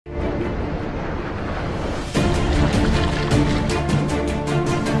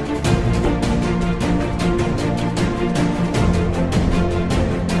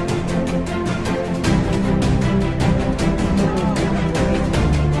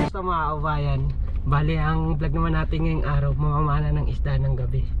umaga mga kabayan. Bali ang vlog naman natin ngayong araw, mamamana ng isda ng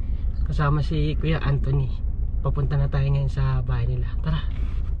gabi. Kasama si Kuya Anthony. Papunta na tayo ngayon sa bahay nila. Tara!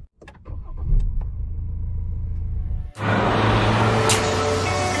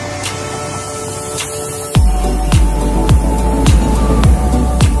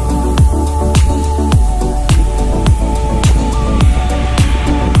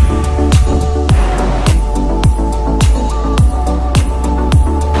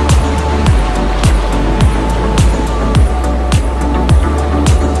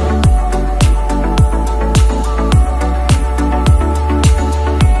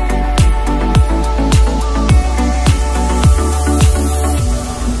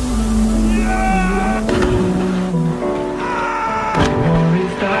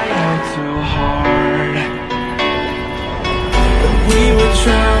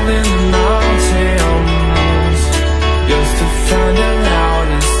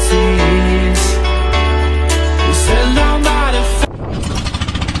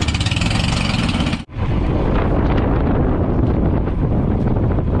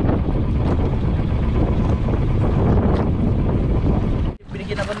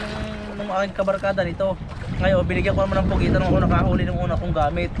 Kabarkada nito. Ngayon, binigyan ko naman ng pugitan nung ako nakahuli ng una kong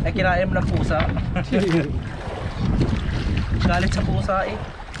gamit. Ay kinain mo ng pusa. Galit sa pusa eh.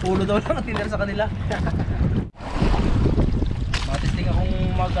 Ulo daw lang ang tinira sa kanila. Matisting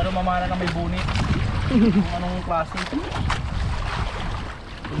akong mamana na may bunit. Kung anong klase.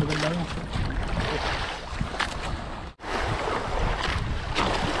 Maganda mo.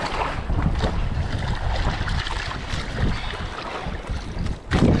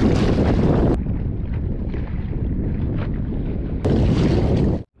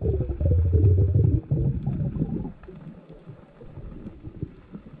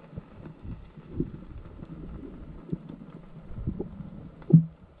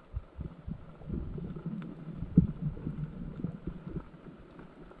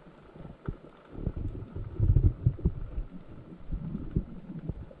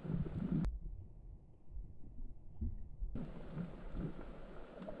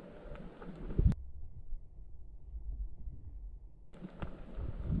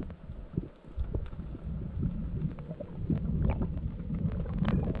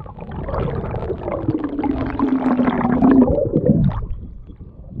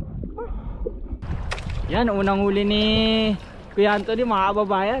 Yan, unang huli ni Kuya Anthony, mga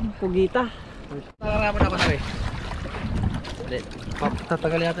kababayan, pugita. Nakaraman naman na eh.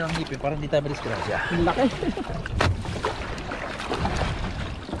 Tatagalin natin ang hipin para hindi tayo madisgrasya. Ang laki.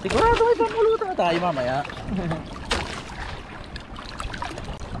 Sigurado may pangulutan na tayo mamaya.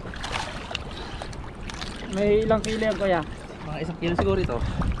 May ilang kilo yan, Kuya? Mga 1 kilo siguro ito.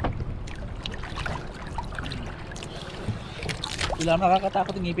 Wala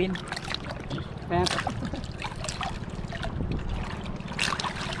makakatakot yung ngipin. Kaya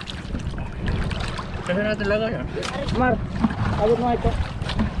kasi natin lagay yan. Mar, abot mo ito.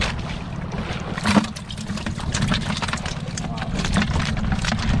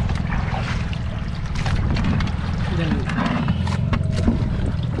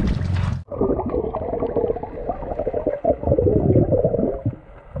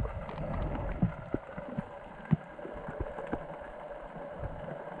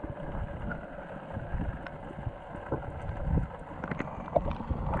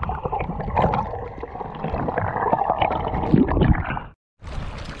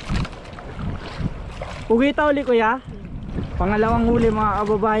 Pugita ulit, Kuya. Pangalawang huli mga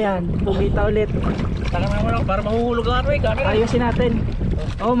kababayan. Pugita ulit. Taka naman ako para mahuhulog ang ano eh, camera. Ayusin natin.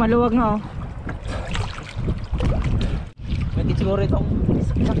 Oh, maluwag nga oh. May siguro itong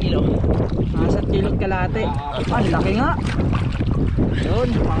 1 kilo. 1 kilo kalahati. Ang laki nga. Yun,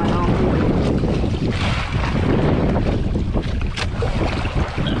 pangalawang huli.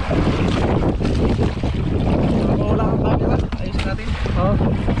 Wala kang camera. Ayusin natin. Oh.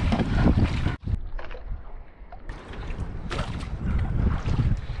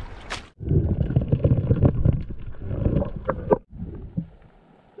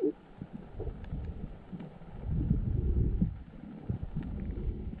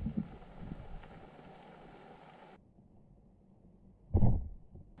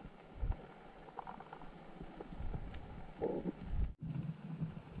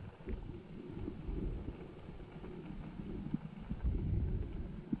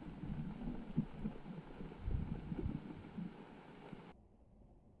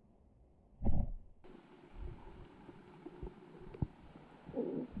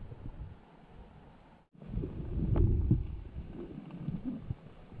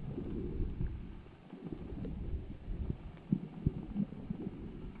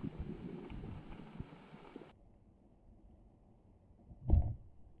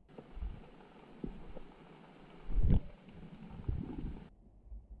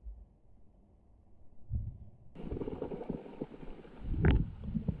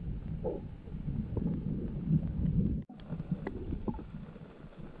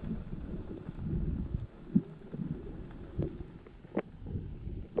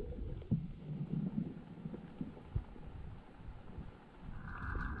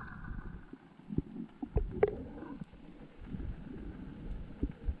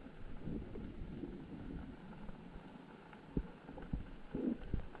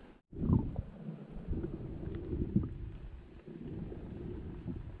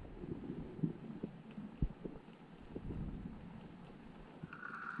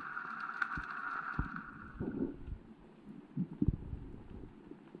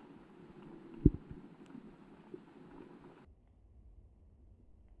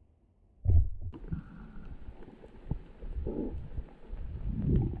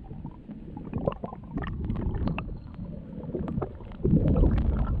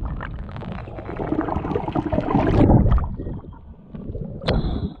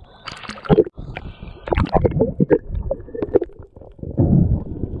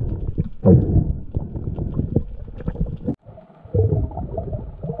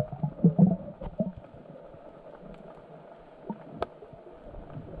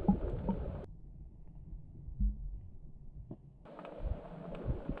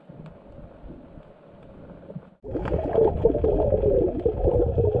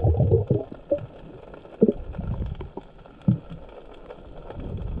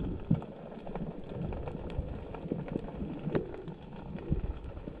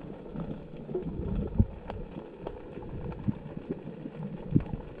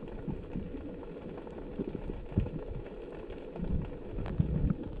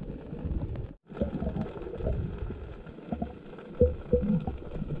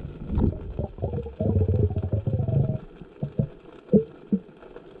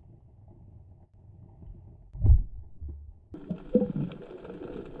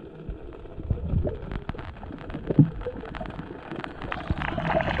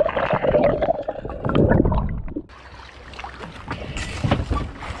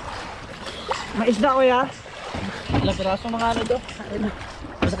 isda kuya? Ilang piraso mga ano ito?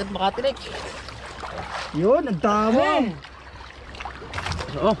 Masakit makatinik. Yun, ang dami.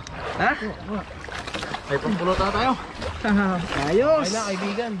 Oo. Ha? May pampulutan na tayo. Ayos. Ay na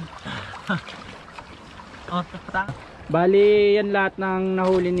kaibigan. Bali yan lahat ng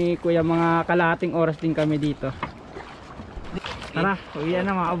nahuli ni kuya, mga kalahating oras din kami dito. Tara, uwian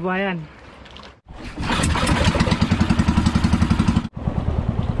na mga kabayan.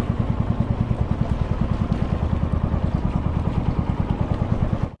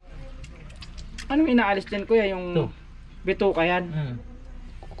 Anong inaalis din kuya, yung bituka yan?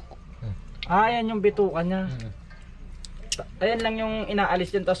 Ah, yan yung bituka niya. Ayan lang yung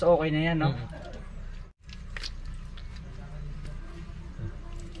inaalis din, tapos okay na yan, no?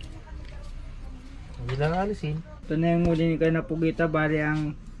 Hindi lang alisin. Ito na yung muli ni kayo na pugita. Bali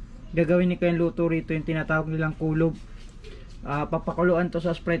ang gagawin ni kayo luto rito yung tinatawag nilang kulob. Papakuluan to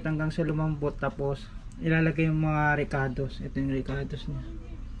sa Sprite hanggang sa lumambot, tapos ilalagay yung mga ricados. Ito yung ricados niya.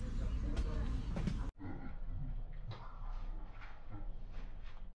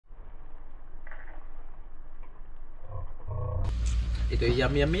 Ito yung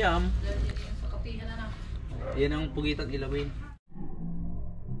yum yum yum. Yan ang pugitang ilawin.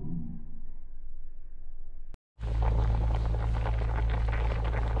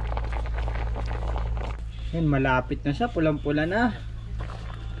 Yan, malapit na siya, pulang-pula na.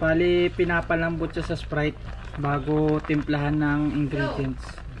 Bali pinapalambot siya sa Sprite bago timplahan ng ingredients.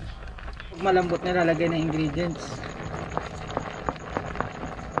 Malambot na lalagay ng ingredients.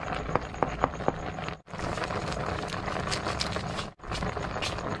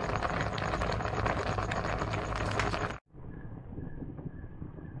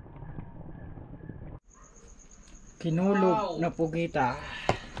 Kinulog na pugita.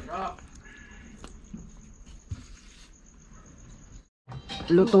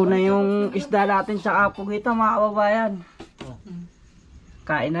 Luto na yung isda natin sa pugita mga kababayan.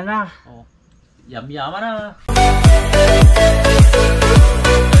 Kain na na. Yum yum na.